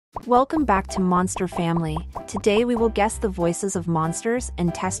Welcome back to Monster Family. Today we will guess the voices of monsters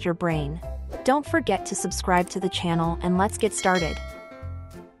and test your brain. Don't forget to subscribe to the channel and let's get started.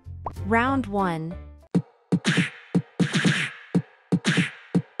 Round 1.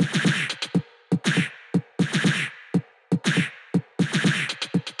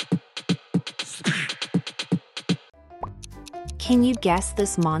 Can you guess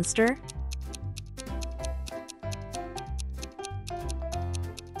this monster?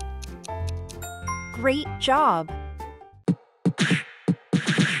 Great job!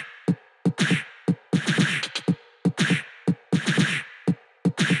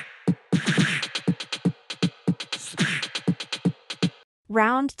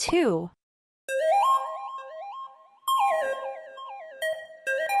 Round 2.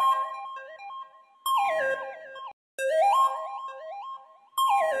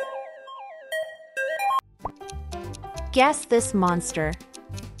 Guess this monster.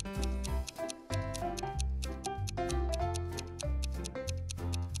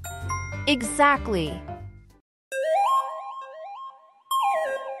 Exactly!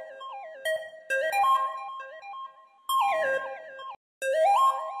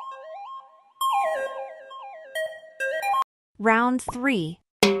 Round 3.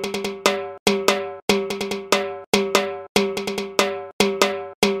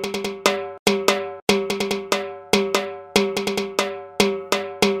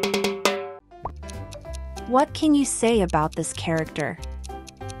 What can you say about this character?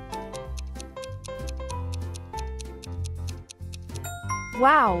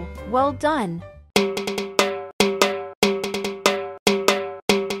 Wow, well done!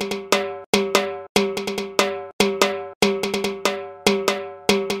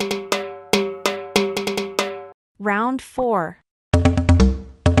 Round 4.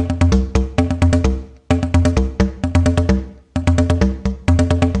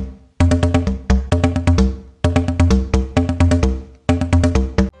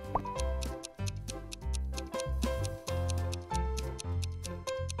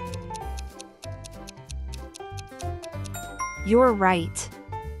 You're right.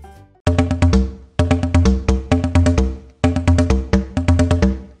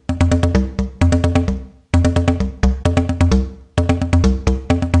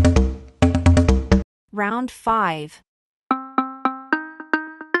 Round 5.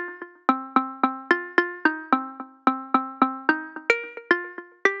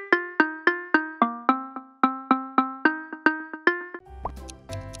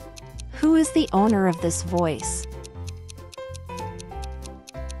 Who is the owner of this voice?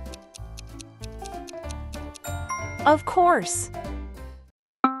 Of course!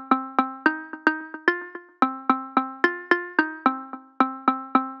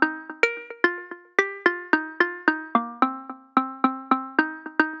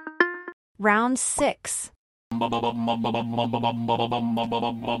 Round 6.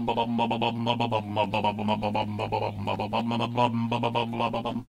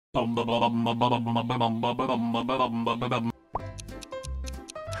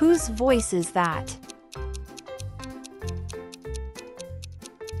 Whose voice is that?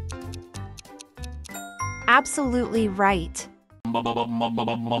 Absolutely right.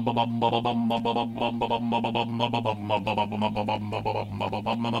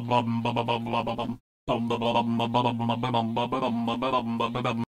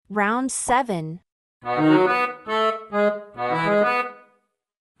 Round 7.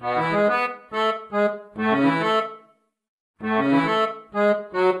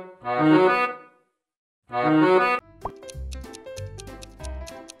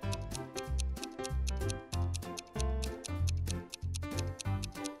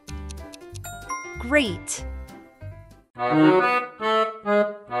 Great!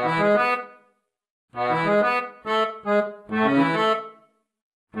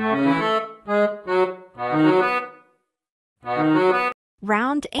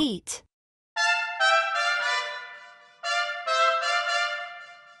 Round 8.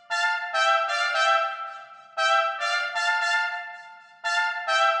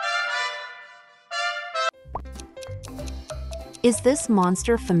 Is this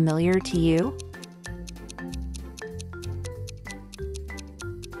monster familiar to you?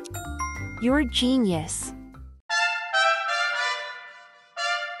 You're genius.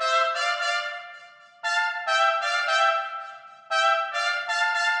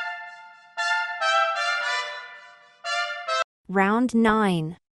 Round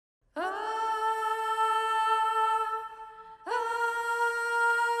 9.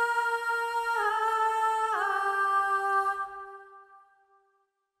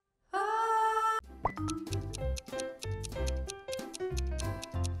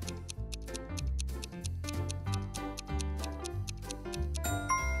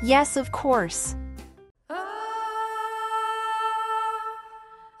 Yes, of course.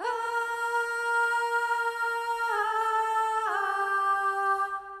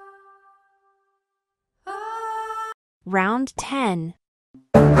 Round 10.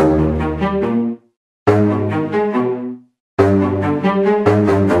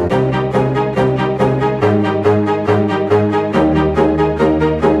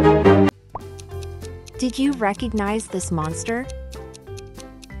 Did you recognize this monster?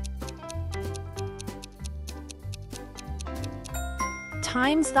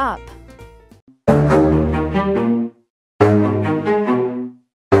 Time's up.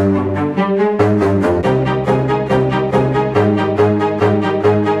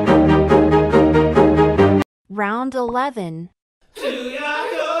 Round 11.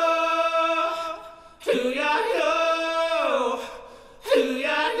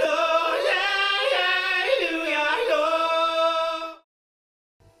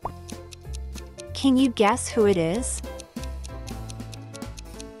 Can you guess who it is?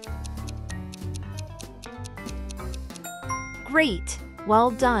 Great!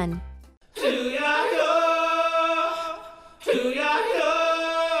 Well done.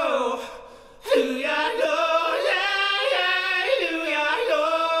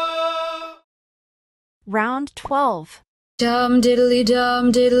 Round 12. Dum diddly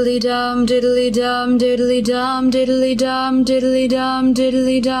dum diddly dum diddly dum diddly dum diddly dum diddly dum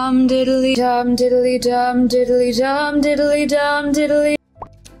diddly dum diddly dum diddly dum diddly dum diddly dum diddly.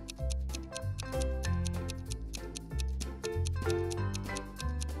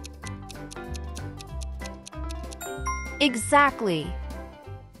 Exactly.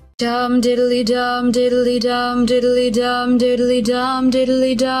 Dum diddly dum diddly dum diddly dum diddly dum diddly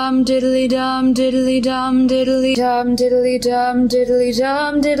dum diddly dum diddly dum diddly dum diddly dum diddly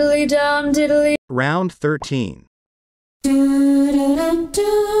dum diddly dum diddly. Round 13.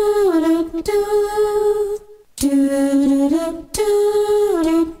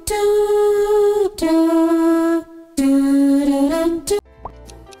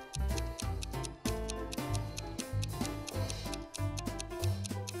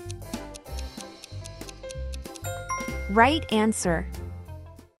 Right answer.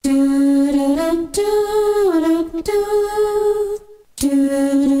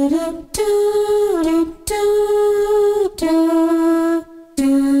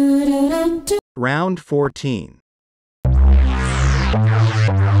 Round 14.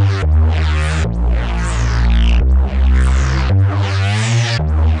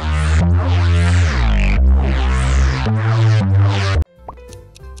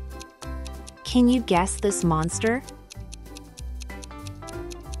 Can you guess this monster?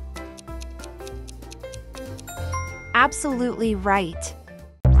 Absolutely right.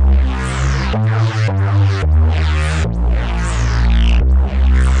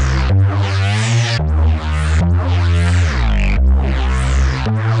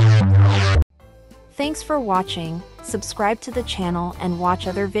 Thanks for watching. Subscribe to the channel and watch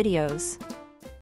other videos.